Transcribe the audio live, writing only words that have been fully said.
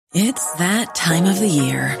It's that time of the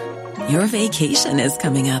year. Your vacation is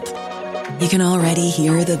coming up. You can already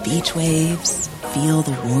hear the beach waves, feel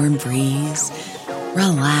the warm breeze,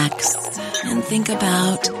 relax, and think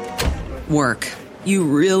about work. You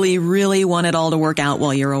really, really want it all to work out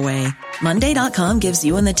while you're away. Monday.com gives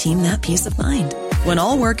you and the team that peace of mind. When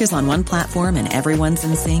all work is on one platform and everyone's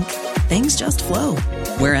in sync, things just flow.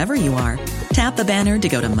 Wherever you are, tap the banner to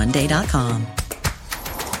go to Monday.com.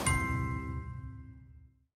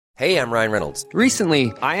 Hey, I'm Ryan Reynolds.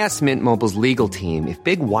 Recently, I asked Mint Mobile's legal team if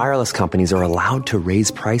big wireless companies are allowed to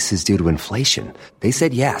raise prices due to inflation. They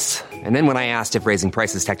said yes. And then when I asked if raising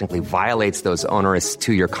prices technically violates those onerous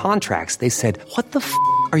 2-year contracts, they said, "What the f***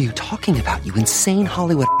 are you talking about, you insane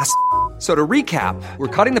Hollywood ass?" So to recap, we're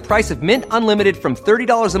cutting the price of Mint Unlimited from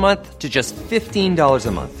 $30 a month to just $15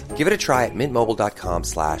 a month. Give it a try at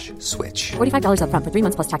mintmobile.com/switch. $45 up front for 3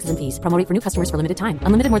 months plus taxes and fees. Promo rate for new customers for limited time.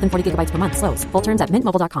 Unlimited more than 40 gigabytes per month. Slows full terms at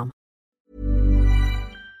mintmobile.com.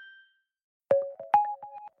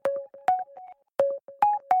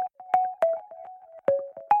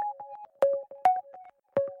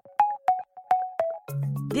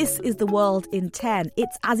 This is The World in 10.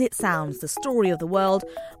 It's as it sounds, the story of the world,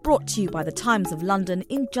 brought to you by the Times of London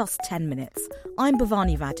in just 10 minutes. I'm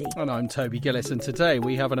Bhavani Vaddi. And I'm Toby Gillis, and today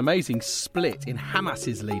we have an amazing split in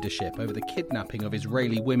Hamas's leadership over the kidnapping of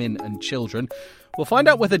Israeli women and children. We'll find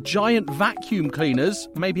out whether giant vacuum cleaners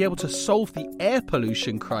may be able to solve the air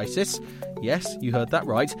pollution crisis. Yes, you heard that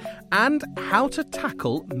right. And how to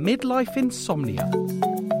tackle midlife insomnia.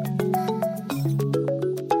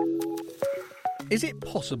 Is it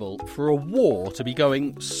possible for a war to be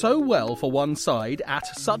going so well for one side at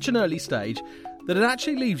such an early stage that it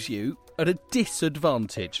actually leaves you at a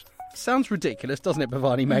disadvantage? Sounds ridiculous, doesn't it,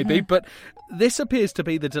 Bhavani, maybe? But this appears to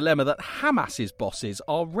be the dilemma that Hamas's bosses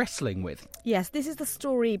are wrestling with. Yes, this is the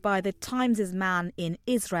story by the Times' man in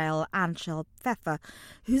Israel, Anshel Pfeffer,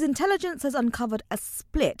 whose intelligence has uncovered a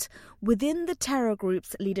split within the terror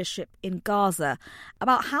group's leadership in Gaza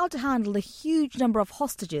about how to handle the huge number of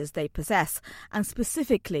hostages they possess, and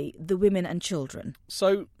specifically the women and children.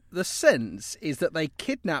 So the sense is that they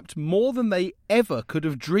kidnapped more than they ever could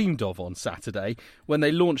have dreamed of on Saturday when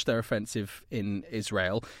they launched their offensive in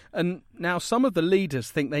Israel. And now some of the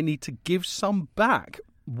leaders think they need to give some back.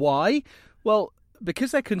 Why? Well,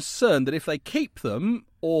 because they're concerned that if they keep them,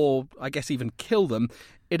 or I guess even kill them,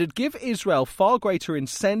 it'd give Israel far greater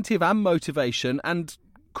incentive and motivation and,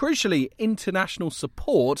 crucially, international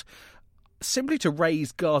support simply to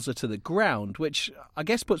raise Gaza to the ground, which I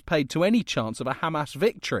guess puts paid to any chance of a Hamas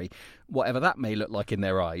victory, whatever that may look like in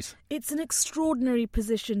their eyes. It's an extraordinary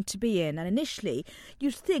position to be in, and initially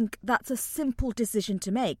you'd think that's a simple decision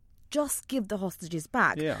to make. Just give the hostages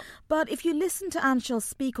back. Yeah. But if you listen to Anshel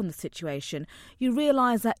speak on the situation, you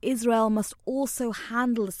realise that Israel must also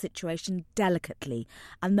handle the situation delicately.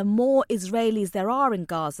 And the more Israelis there are in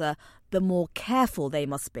Gaza, the more careful they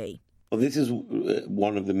must be. Well, this is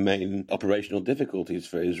one of the main operational difficulties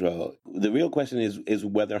for Israel. The real question is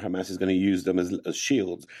whether Hamas is going to use them as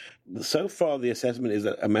shields. So far, the assessment is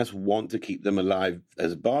that Hamas want to keep them alive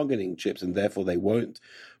as bargaining chips, and therefore they won't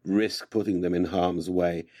risk putting them in harm's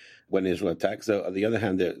way when Israel attacks. So, on the other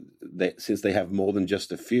hand, since they have more than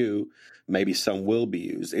just a few, maybe some will be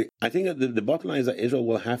used. I think that the bottom line is that Israel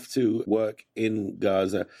will have to work in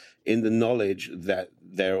Gaza in the knowledge that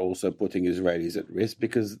they're also putting Israelis at risk,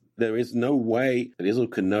 because there is no way that Israel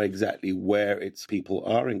can know exactly where its people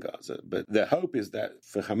are in Gaza. But the hope is that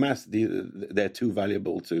for Hamas, they're too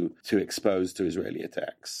valuable to expose to Israeli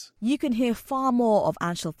attacks. You can hear far more of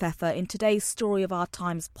Anshel Pfeffer in today's Story of Our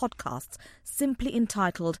Times podcast, simply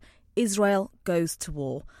entitled Israel Goes to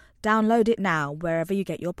War. Download it now wherever you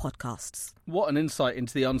get your podcasts. What an insight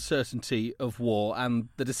into the uncertainty of war and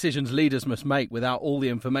the decisions leaders must make without all the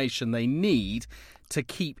information they need to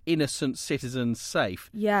keep innocent citizens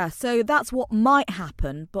safe. Yeah, so that's what might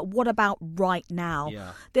happen, but what about right now?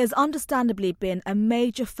 Yeah. There's understandably been a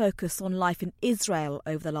major focus on life in Israel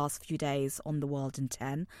over the last few days on The World in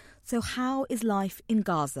 10. So how is life in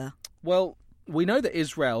Gaza? Well, we know that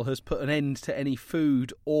Israel has put an end to any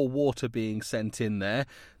food or water being sent in there.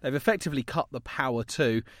 They've effectively cut the power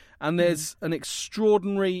too, and there's an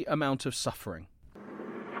extraordinary amount of suffering.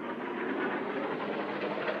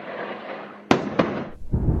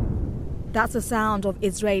 That's the sound of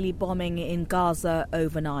Israeli bombing in Gaza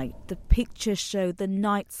overnight. The pictures show the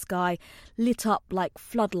night sky lit up like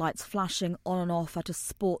floodlights flashing on and off at a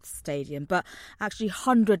sports stadium. But actually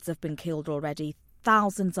hundreds have been killed already.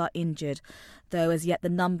 thousands are injured, though as yet the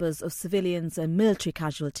numbers of civilians and military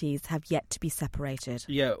casualties have yet to be separated.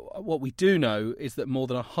 Yeah, what we do know is that more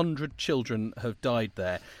than 100 children have died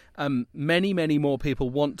there. Many, many more people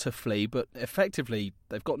want to flee, but effectively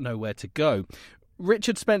they've got nowhere to go.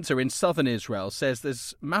 Richard Spencer in southern Israel says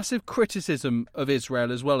there's massive criticism of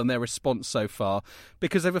Israel as well in their response so far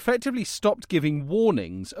because they've effectively stopped giving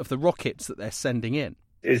warnings of the rockets that they're sending in.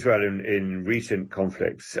 Israel in recent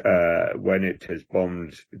conflicts, when it has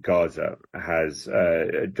bombed Gaza, has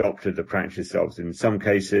adopted the practice of, in some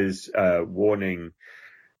cases, warning,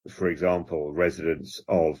 for example, residents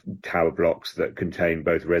of tower blocks that contain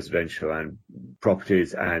both residential and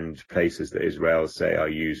properties and places that Israel say are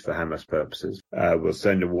used for Hamas purposes. We'll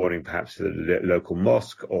send a warning perhaps to the local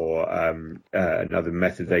mosque, or another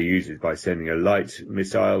method they use is by sending a light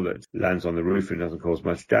missile that lands on the roof and doesn't cause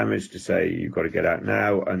much damage to say you've got to get out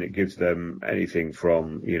now, and it gives them anything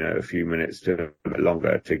from a few minutes to a bit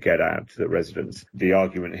longer to get out to the residents. The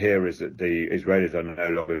argument here is that the Israelis are no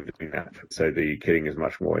longer doing that, so the killing is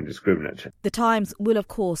much more indiscriminate. The Times will, of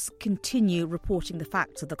course, continue reporting the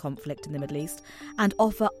facts of the conflict in the Middle East and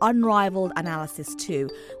offer unrivaled analysis too,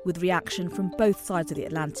 with reaction from both sides of the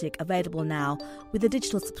Atlantic, available now with a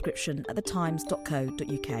digital subscription at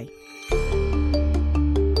thetimes.co.uk.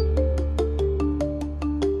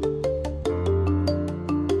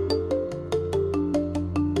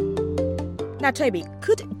 Now, Toby,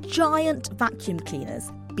 could giant vacuum cleaners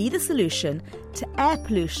be the solution to air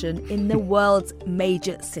pollution in the world's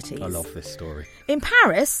major cities? I love this story. In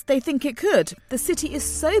Paris, they think it could. The city is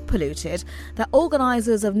so polluted that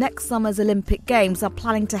organisers of next summer's Olympic Games are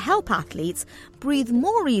planning to help athletes breathe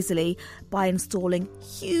more easily by installing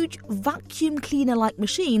huge vacuum cleaner-like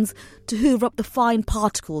machines to hoover up the fine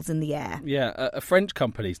particles in the air. Yeah, a French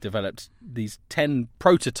company's developed these 10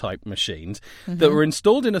 prototype machines that were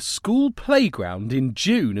installed in a school playground in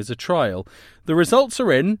June as a trial. The results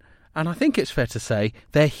are in, and I think it's fair to say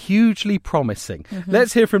they're hugely promising.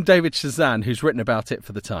 Let's hear from David Shazan, who's written about it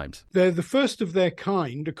for The Times. They're the first of their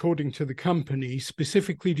kind, according to the company,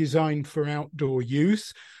 specifically designed for outdoor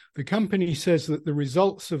use. The company says that the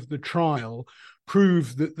results of the trial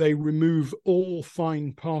prove that they remove all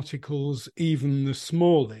fine particles, even the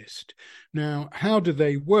smallest. Now, how do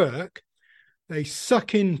they work? They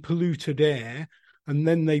suck in polluted air, and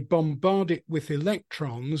then they bombard it with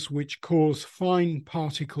electrons, which cause fine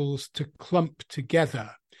particles to clump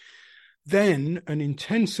together. Then an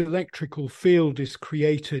intense electrical field is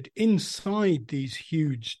created inside these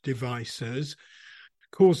huge devices,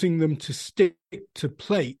 causing them to stick to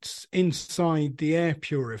plates inside the air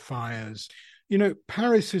purifiers.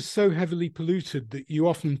 Paris is so heavily polluted that you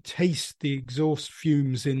often taste the exhaust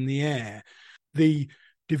fumes in the air. The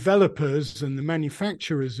developers and the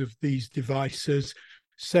manufacturers of these devices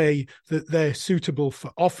say that they're suitable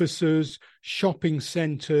for offices, shopping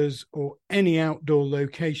centres, or any outdoor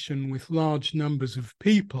location with large numbers of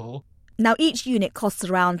people. Now, each unit costs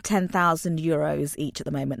around €10,000 each at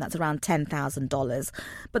the moment. That's around $10,000.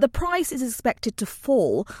 But the price is expected to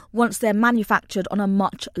fall once they're manufactured on a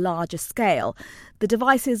much larger scale. The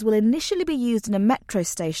devices will initially be used in a metro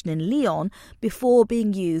station in Lyon before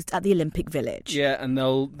being used at the Olympic Village. Yeah, and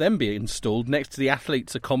they'll then be installed next to the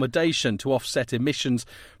athletes' accommodation to offset emissions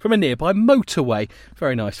from a nearby motorway.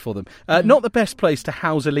 Very nice for them. Not the best place to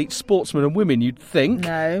house elite sportsmen and women, you'd think.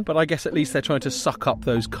 No. But I guess at least they're trying to suck up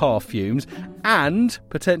those car fumes, and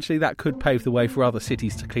potentially that could pave the way for other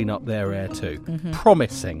cities to clean up their air too.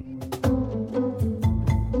 Promising.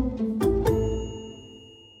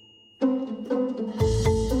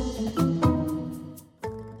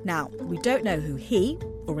 Now, we don't know who he,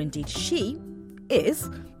 or indeed she, is,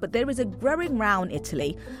 but there is a growing row in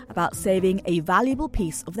Italy about saving a valuable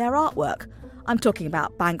piece of their artwork. I'm talking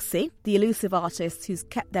about Banksy, the elusive artist who's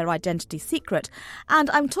kept their identity secret, and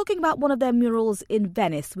I'm talking about one of their murals in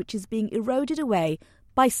Venice, which is being eroded away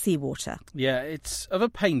by seawater. Yeah, it's of a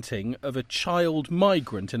painting of a child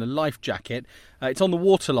migrant in a life jacket. It's on the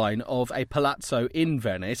waterline of a palazzo in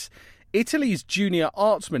Venice. Italy's junior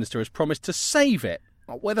arts minister has promised to save it,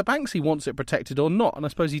 whether Banksy wants it protected or not, and I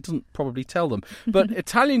suppose he doesn't probably tell them. But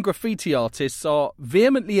Italian graffiti artists are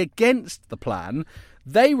vehemently against the plan.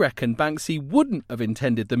 They reckon Banksy wouldn't have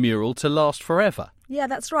intended the mural to last forever. Yeah,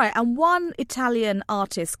 that's right. And one Italian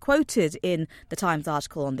artist quoted in the Times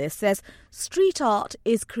article on this says, "Street art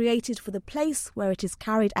is created for the place where it is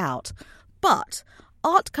carried out. But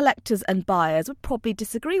art collectors and buyers would probably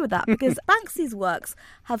disagree with that because Banksy's works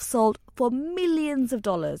have sold for millions of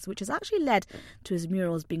dollars, which has actually led to his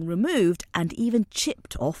murals being removed and even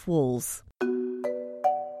chipped off walls."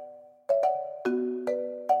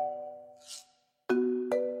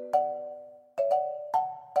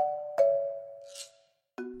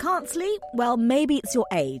 can't sleep? Well, maybe it's your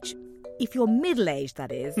age. If you're middle-aged,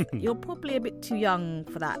 that is, you're probably a bit too young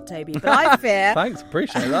for that, Toby. But I fear... Thanks,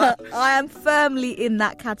 appreciate that. I am firmly in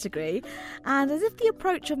that category. And as if the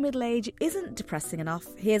approach of middle age isn't depressing enough,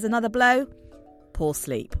 here's another blow. Poor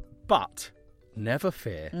sleep. But never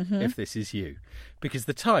fear if this is you, because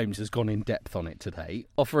The Times has gone in depth on it today,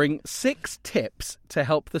 offering 6 tips to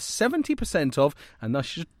help the 70% of, and I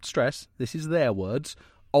should stress, this is their words,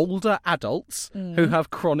 older adults who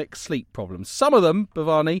have chronic sleep problems. Some of them,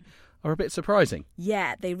 Bhavani, are a bit surprising.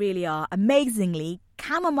 Yeah, they really are. Amazingly,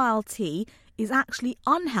 chamomile tea is actually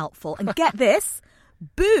unhelpful. And get this,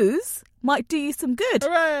 booze might do you some good.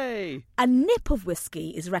 Hooray! A nip of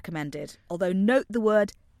whiskey is recommended, although note the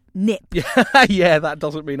word nip. Yeah, that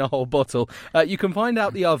doesn't mean a whole bottle. You can find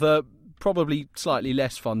out the other, probably slightly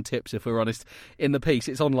less fun tips, if we're honest, in the piece.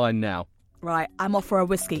 It's online now. Right, I'm off for a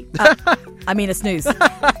whiskey. I mean a snooze.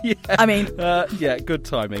 Yeah. Yeah, good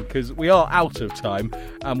timing, because we are out of time,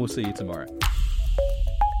 and we'll see you tomorrow.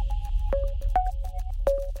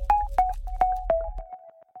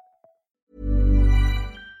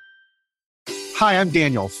 Hi, I'm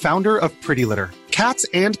Daniel, founder of Pretty Litter. Cats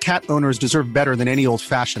and cat owners deserve better than any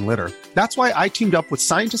old-fashioned litter. That's why I teamed up with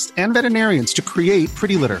scientists and veterinarians to create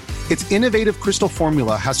Pretty Litter. Its innovative crystal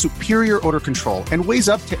formula has superior odor control and weighs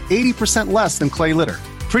up to 80% less than clay litter.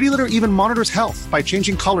 Pretty Litter even monitors health by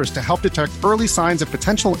changing colors to help detect early signs of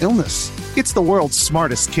potential illness. It's the world's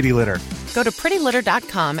smartest kitty litter. Go to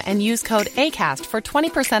prettylitter.com and use code ACAST for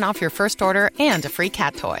 20% off your first order and a free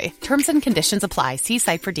cat toy. Terms and conditions apply. See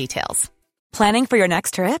site for details. Planning for your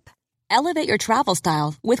next trip? Elevate your travel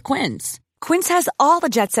style with Quince. Quince has all the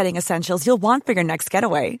jet-setting essentials you'll want for your next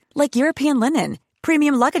getaway, like European linen,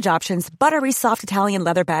 premium luggage options, buttery soft Italian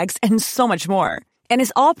leather bags, and so much more. And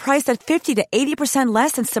is all priced at 50 to 80%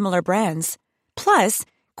 less than similar brands. Plus,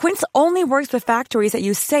 Quince only works with factories that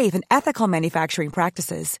use safe and ethical manufacturing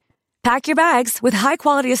practices. Pack your bags with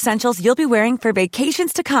high-quality essentials you'll be wearing for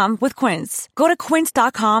vacations to come with Quince. Go to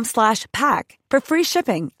quince.com/pack for free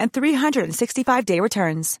shipping and 365-day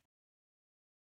returns.